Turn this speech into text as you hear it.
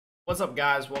What's up,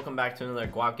 guys? Welcome back to another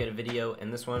GwapGettah video.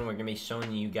 In this one, we're gonna be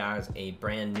showing you guys a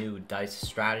brand new dice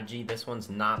strategy. This one's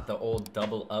not the old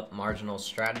double up marginal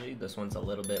strategy. This one's a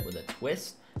little bit with a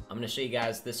twist. I'm gonna show you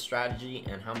guys this strategy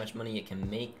and how much money it can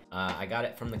make. I got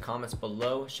it from the comments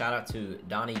below. Shout out to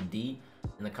Donnie D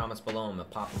in the comments below. I'm gonna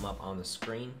pop him up on the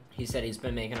screen. He said he's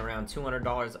been making around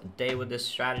 $200 a day with this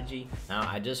strategy. Now,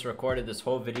 I just recorded this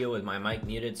whole video with my mic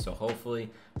muted, so hopefully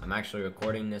I'm actually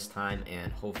recording this time,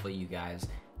 and hopefully you guys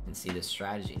and see this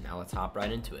strategy. Now let's hop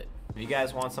right into it. If you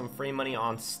guys want some free money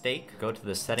on stake, go to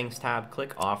the settings tab,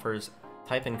 click offers,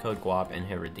 type in code GWAP and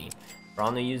hit redeem. For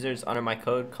all new users, under my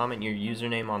code, comment your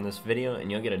username on this video and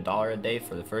you'll get $1 a day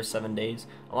for the first 7 days,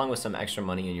 along with some extra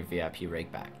money in your VIP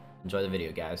rake back. Enjoy the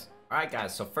video, guys. Alright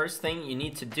guys, so first thing you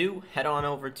need to do, head on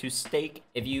over to stake.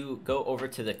 If you go over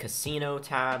to the casino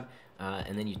tab,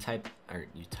 and then you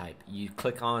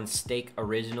click on stake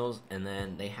originals, and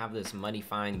then they have this mighty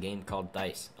fine game called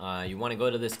dice. You want to go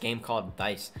to this game called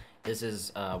dice. This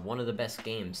is one of the best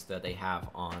games that they have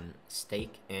on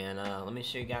stake, and let me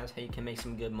show you guys how you can make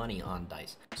some good money on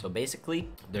dice. So basically,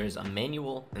 there's a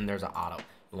manual and there's an auto.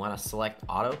 You want to select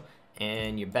auto,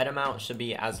 and your bet amount should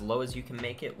be as low as you can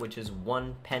make it, which is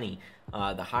 1 penny.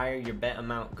 The higher your bet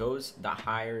amount goes, the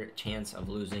higher chance of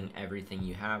losing everything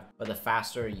you have, but the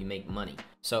faster you make money.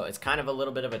 So it's kind of a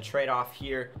little bit of a trade-off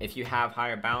here. If you have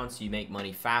higher balance, you make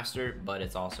money faster, but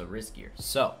it's also riskier.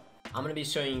 So I'm gonna be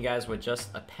showing you guys with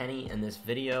just a penny in this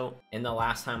video. In the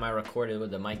last time I recorded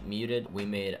with the mic muted, we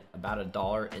made about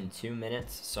 $1 in 2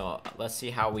 minutes. So let's see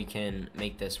how we can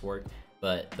make this work.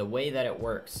 But the way that it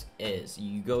works is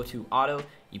you go to auto,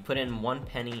 you put in 1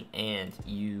 penny, and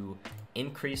you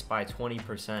increase by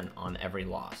 20% on every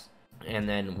loss. And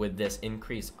then with this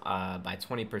increase by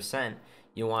 20%,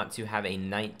 you want to have a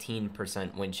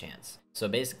 19% win chance. So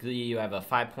basically you have a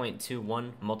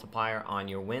 5.21 multiplier on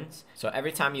your wins. So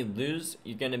every time you lose,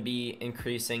 you're gonna be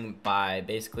increasing by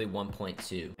basically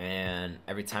 1.2. And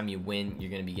every time you win,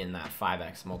 you're gonna be getting that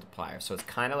 5x multiplier. So it's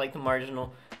kind of like the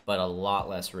marginal, but a lot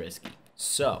less risky.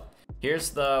 So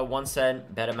here's the 1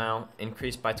 cent bet amount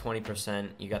increased by 20%.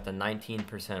 You got the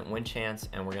 19% win chance,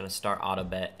 and we're gonna start auto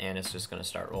bet, and it's just gonna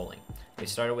start rolling. We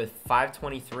started with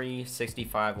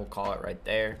 523.65, we'll call it right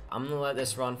there. I'm gonna let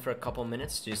this run for a couple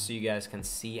minutes just so you guys can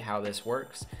see how this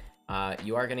works.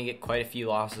 You are gonna get quite a few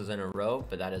losses in a row,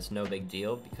 but that is no big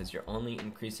deal because you're only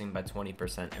increasing by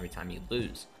 20% every time you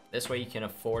lose. This way you can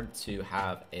afford to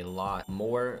have a lot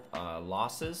more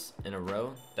losses in a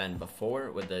row than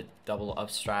before with the double up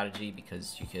strategy,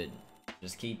 because you could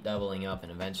just keep doubling up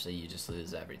and eventually you just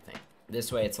lose everything.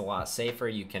 This way it's a lot safer,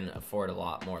 you can afford a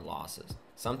lot more losses.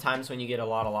 Sometimes when you get a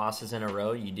lot of losses in a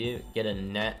row, you do get a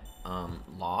net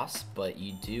loss, but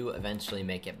you do eventually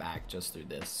make it back just through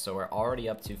this. So we're already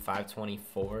up to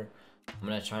 524. I'm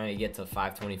gonna try to get to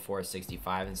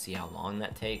 524.65 and see how long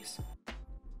that takes.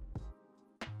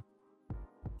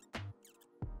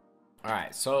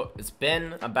 Alright, so it's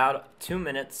been about 2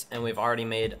 minutes and we've already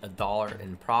made $1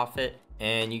 in profit.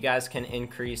 And you guys can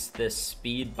increase this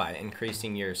speed by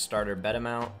increasing your starter bet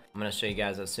amount. I'm going to show you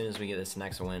guys as soon as we get this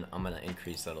next win, I'm going to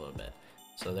increase it a little bit.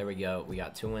 So there we go. We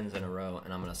got 2 wins in a row,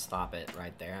 and I'm going to stop it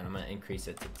right there. And I'm going to increase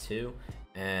it to 2.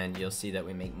 And you'll see that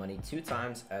we make money 2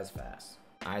 times as fast.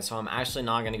 Alright, so I'm actually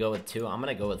not going to go with 2. I'm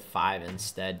going to go with 5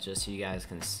 instead, just so you guys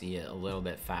can see it a little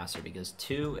bit faster, because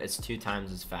 2, it's 2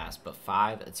 times as fast, but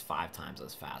 5, it's 5 times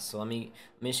as fast. So let me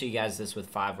show you guys this with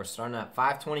 5. We're starting at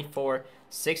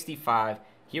 524.65.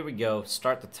 Here we go.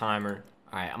 Start the timer.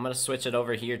 Alright, I'm going to switch it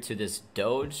over here to this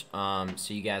Doge, so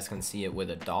you guys can see it with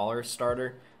 $1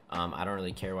 starter. I don't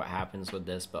really care what happens with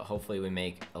this, but hopefully we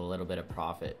make a little bit of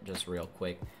profit just real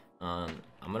quick. I'm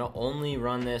going to only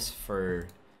run this for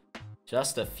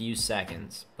just a few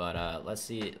seconds, but let's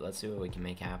see what we can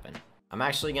make happen. I'm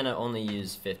actually gonna only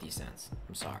use 50 cents.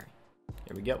 I'm sorry.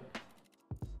 Here we go.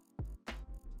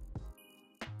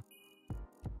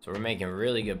 So we're making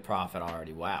really good profit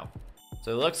already. Wow.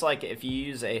 So it looks like if you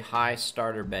use a high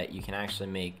starter bet, you can actually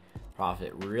make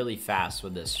profit really fast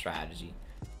with this strategy.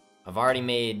 I've already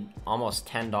made almost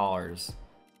 $10,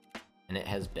 and it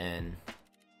has been,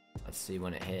 let's see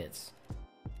when it hits.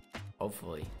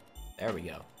 Hopefully. There we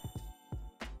go.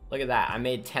 Look at that, I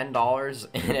made $10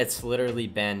 and it's literally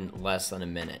been less than a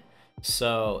minute.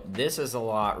 So this is a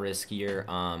lot riskier.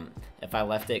 If I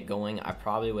left it going, I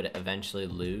probably would eventually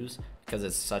lose because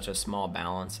it's such a small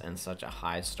balance and such a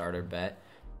high starter bet.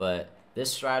 But this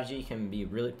strategy can be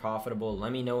really profitable.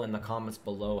 Let me know in the comments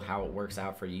below how it works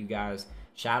out for you guys.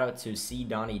 Shout out to C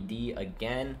Donnie D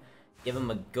again. Give him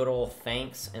a good old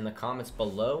thanks in the comments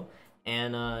below.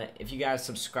 And if you guys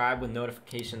subscribe with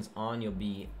notifications on, you'll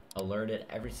be alerted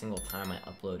every single time I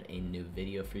upload a new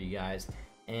video for you guys.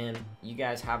 And you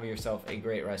guys have yourself a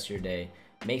great rest of your day.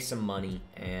 Make some money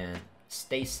and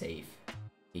stay safe.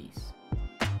 Peace.